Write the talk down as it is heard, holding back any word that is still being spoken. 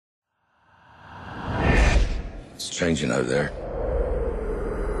changing out there.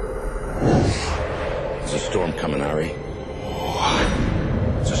 There's a storm coming, Harry.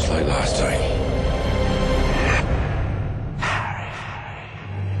 Just like last time.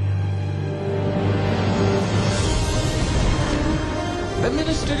 The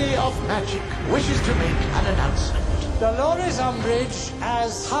Ministry of Magic wishes to make an announcement. Dolores Umbridge,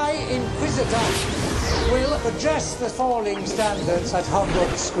 as High Inquisitor, will address the falling standards at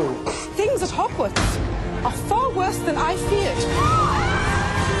Hogwarts School. Things at Hogwarts are far worse than I feared.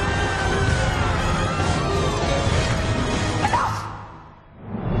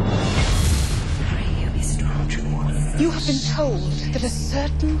 You have been told that a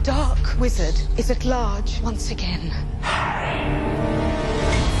certain dark wizard is at large once again.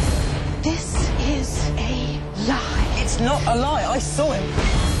 This is a lie. It's not a lie. I saw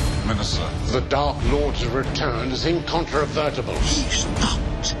him. Minister. The Dark Lord's return is incontrovertible. He's not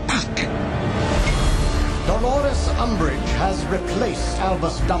back. Dolores Umbridge has replaced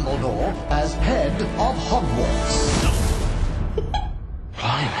Albus Dumbledore as head of Hogwarts.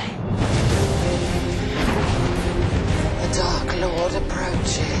 Blimey. The Dark Lord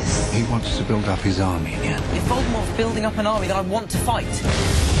approaches. He wants to build up his army again. If Voldemort's building up an army, then I want to fight.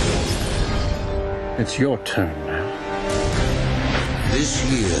 It's your turn now. This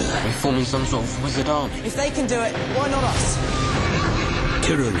year, we're forming some sort of wizard army. If they can do it, why not us?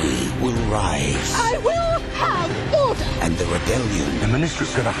 Tyranny will rise. I will have order. And the rebellion. The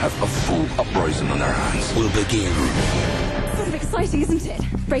Ministry's gonna have a full uprising on their hands. Will begin. Sort of exciting, isn't it?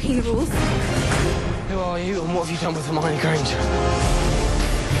 Breaking the rules. Who are you and what have you done with Hermione Granger?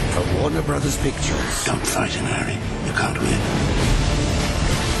 For Warner Brothers Pictures. Don't fight him, Harry. You can't win.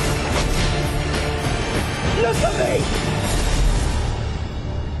 Look at me!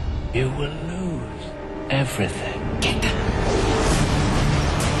 You will lose everything. Get down.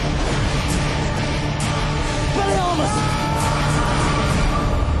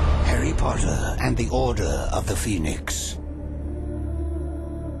 Harry Potter and the Order of the Phoenix.